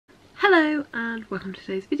Hello and welcome to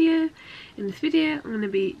today's video. In this video I'm going to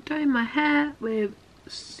be dyeing my hair with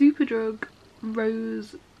Superdrug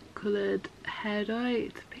Rose coloured hair dye.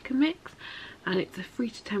 It's a pick and mix and it's a 3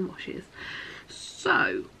 to 10 washes.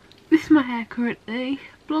 So this is my hair currently.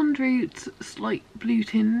 Blonde roots, slight blue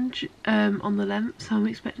tinge on the length, so I'm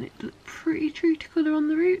expecting it to look pretty true to colour on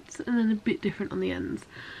the roots and then a bit different on the ends.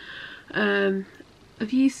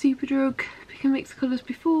 I've used Superdrug pick and mix colours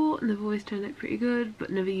before and they've always turned out pretty good, but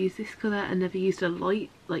never used this colour and never used a light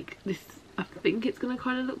like this. I think it's going to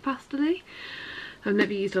kind of look pastel-y. I've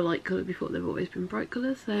never used a light colour before, they've always been bright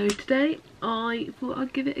colours, so today I thought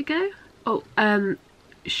I'd give it a go.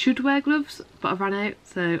 Should wear gloves, but I've ran out,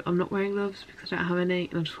 so I'm not wearing gloves because I don't have any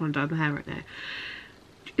and I just want to dye my hair right now.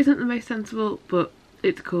 Which isn't the most sensible, but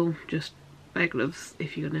it's cool. Just wear gloves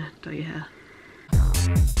if you're going to dye your hair.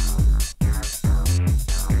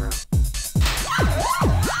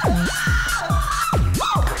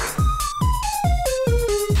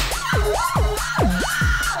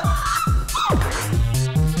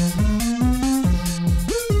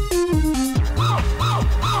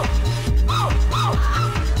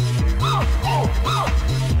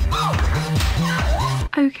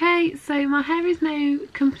 Okay, so my hair is now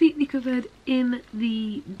completely covered in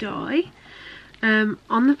the dye.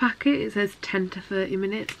 On the packet it says 10 to 30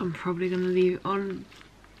 minutes. I'm probably going to leave it on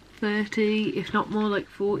 30, if not more, like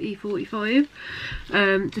 40, 45.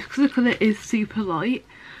 Just because the colour is super light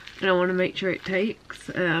and I want to make sure it takes.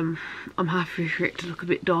 I'm happy for it to look a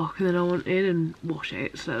bit darker than I wanted and wash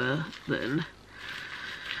out slower than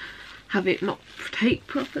have it not take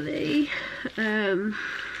properly.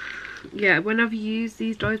 Yeah, when I've used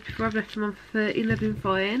these dyes before I've left them on for 30 and they've been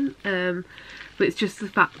fine, but it's just the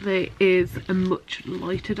fact that it is a much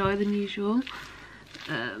lighter dye than usual.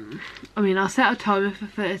 I mean, I'll set a timer for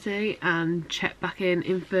 30 and check back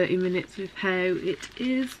in 30 minutes with how it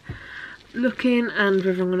is looking and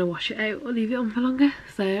whether I'm going to wash it out or leave it on for longer,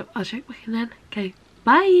 so I'll check back in then. Okay,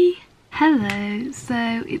 bye! Hello,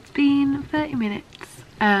 so it's been 30 minutes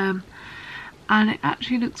and it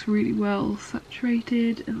actually looks really well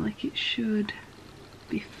saturated and like it should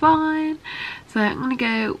be fine. So I'm going to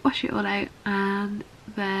go wash it all out and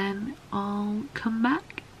then I'll come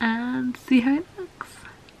back and see how it looks.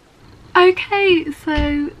 Okay,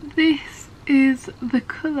 so this is the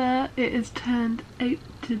colour it has turned out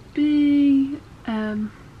to be. I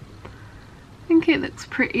think it looks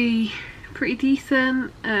pretty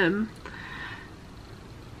decent.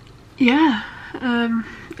 Yeah.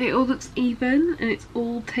 It all looks even and it's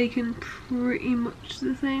all taken pretty much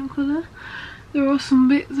the same colour. There are some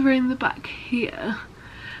bits around the back here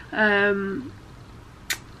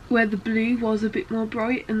where the blue was a bit more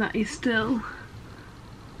bright and that is still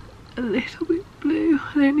a little bit blue.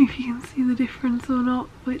 I don't know if you can see the difference or not,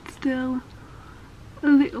 but it's still a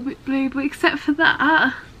little bit blue, but except for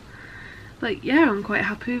that, like, yeah, I'm quite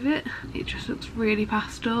happy with it. It just looks really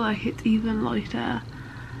pastel, like it's even lighter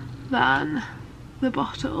than the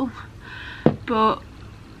bottle, but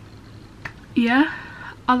yeah,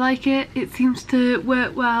 I like it. It seems to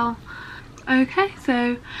work well. Okay,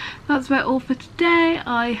 so that's about all for today.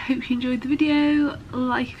 I hope you enjoyed the video.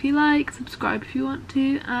 Like if you like, subscribe if you want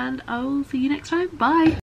to, and I will see you next time. Bye!